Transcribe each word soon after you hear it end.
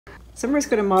Summer's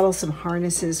going to model some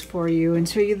harnesses for you and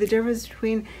show you the difference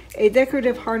between a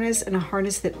decorative harness and a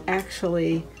harness that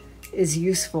actually is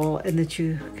useful and that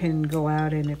you can go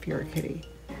out in if you're a kitty.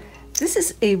 This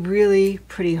is a really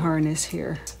pretty harness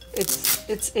here.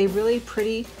 It's a really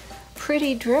pretty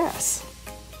dress.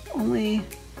 Only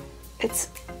it's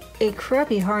a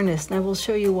crappy harness, and I will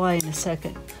show you why in a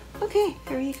second. Okay,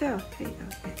 here you go. Here you go.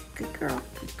 Okay, good girl.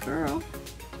 Good girl.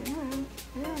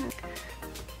 Yeah.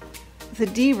 The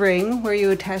D-ring, where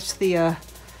you attach the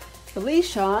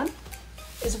leash on,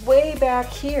 is way back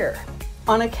here.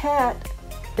 On a cat,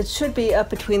 it should be up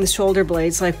between the shoulder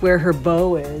blades, like where her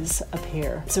bow is up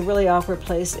here. It's a really awkward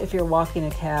place if you're walking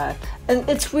a cat. And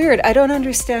it's weird. I don't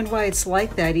understand why it's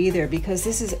like that either, because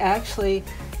this is actually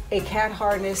a cat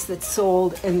harness that's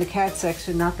sold in the cat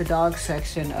section, not the dog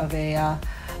section of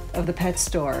the pet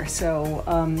store. So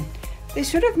they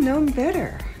should have known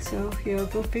better. So,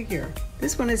 go figure.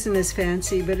 This one isn't as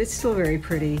fancy, but it's still very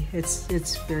pretty.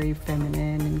 It's very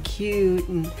feminine and cute,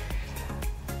 and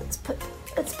let's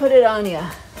put it on you.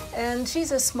 And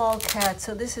she's a small cat,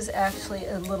 so this is actually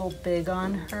a little big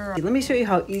on her. Let me show you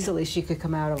how easily she could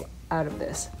come out of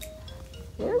this.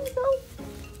 There we go.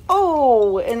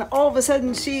 Oh, and all of a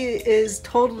sudden she is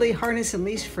totally harness and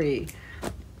leash free.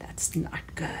 That's not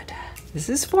good. This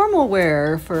is formal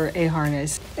wear for a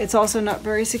harness. It's also not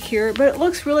very secure, but it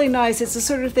looks really nice. It's the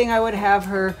sort of thing I would have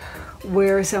her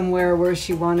wear somewhere where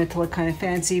she wanted to look kind of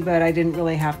fancy, but I didn't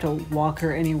really have to walk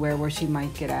her anywhere where she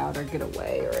might get out or get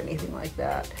away or anything like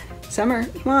that. Summer,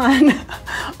 come on.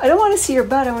 I don't want to see your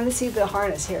butt. I want to see the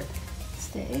harness here.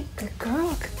 Stay. Good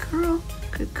girl. Good girl.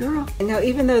 Good girl. And now,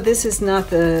 even though this is not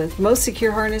the most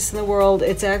secure harness in the world,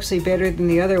 it's actually better than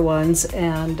the other ones.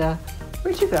 And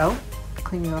where'd you go?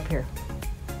 Clean you up here.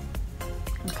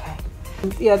 Okay.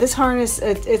 Yeah, this harness,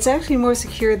 it's actually more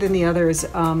secure than the others.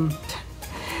 And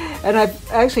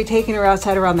I've actually taken her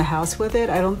outside around the house with it.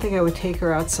 I don't think I would take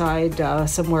her outside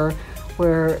somewhere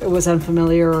where it was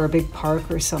unfamiliar or a big park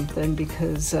or something,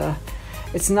 because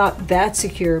it's not that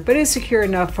secure, but it's secure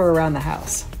enough for around the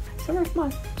house. Summer, come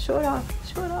on, show it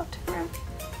off. Show it off. Turn around.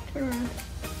 Turn around.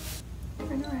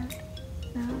 Turn around.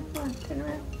 No, come on, turn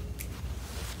around.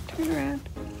 Turn around.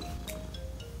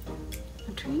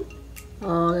 A treat?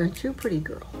 Oh, aren't you a pretty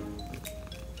girl?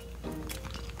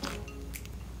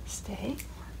 Stay.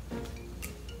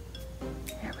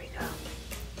 There we go.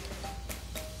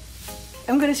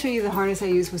 I'm going to show you the harness I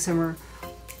use with Summer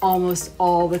almost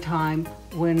all the time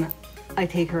when I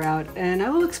take her out, and I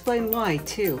will explain why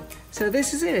too. So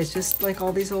this is it. It's just like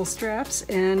all these little straps,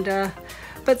 and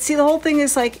but see, the whole thing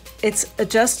is like it's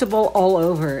adjustable all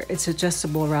over. It's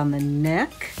adjustable around the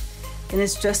neck, and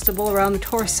it's adjustable around the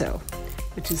torso,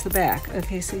 which is the back.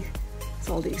 Okay, see, it's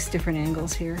all these different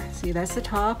angles here. See, that's the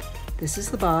top. This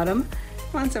is the bottom.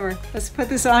 Come on, Summer, let's put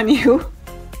this on you.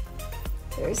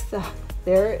 There is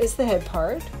the head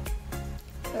part.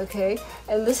 Okay,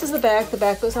 and this is the back. The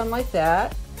back goes on like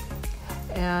that,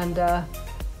 and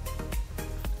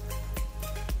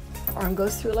arm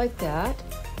goes through like that.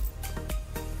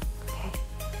 Okay,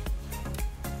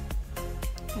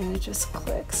 and it just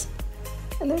clicks,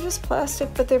 and they're just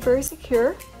plastic, but they're very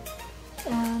secure.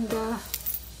 And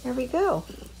there we go.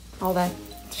 All that.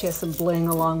 She has some bling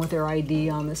along with her ID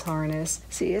on this harness.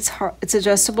 See, it's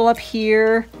adjustable up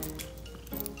here.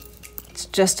 It's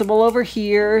adjustable over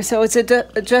here. So it's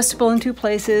adjustable in two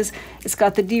places. It's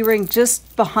got the D-ring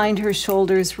just behind her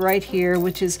shoulders right here,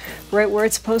 which is right where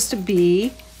it's supposed to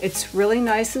be. It's really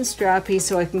nice and strappy,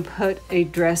 so I can put a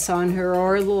dress on her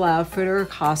or a little outfit or a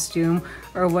costume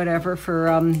or whatever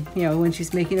for, when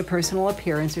she's making a personal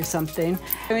appearance or something.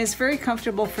 I mean, it's very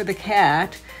comfortable for the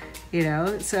cat,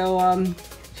 so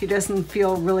she doesn't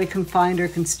feel really confined or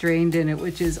constrained in it,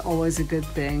 which is always a good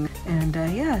thing. And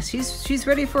yeah, she's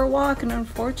ready for a walk, and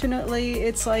unfortunately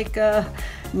it's like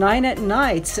 9 at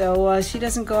night, so she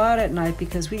doesn't go out at night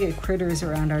because we get critters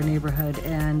around our neighborhood,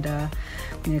 and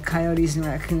coyotes and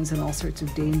raccoons and all sorts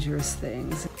of dangerous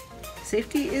things.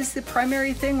 Safety is the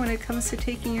primary thing when it comes to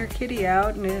taking your kitty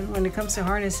out and when it comes to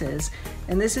harnesses.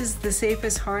 And this is the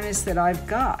safest harness that I've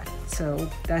got, so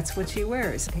that's what she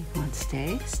wears. Okay, come on,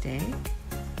 stay.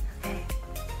 Okay.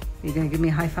 You gonna give me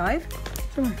a high five?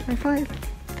 Come on, high five.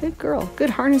 Good girl.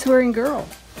 Good harness wearing girl.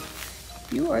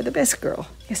 You are the best girl.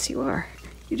 Yes, you are.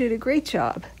 You did a great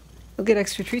job. You'll get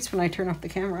extra treats when I turn off the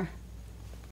camera.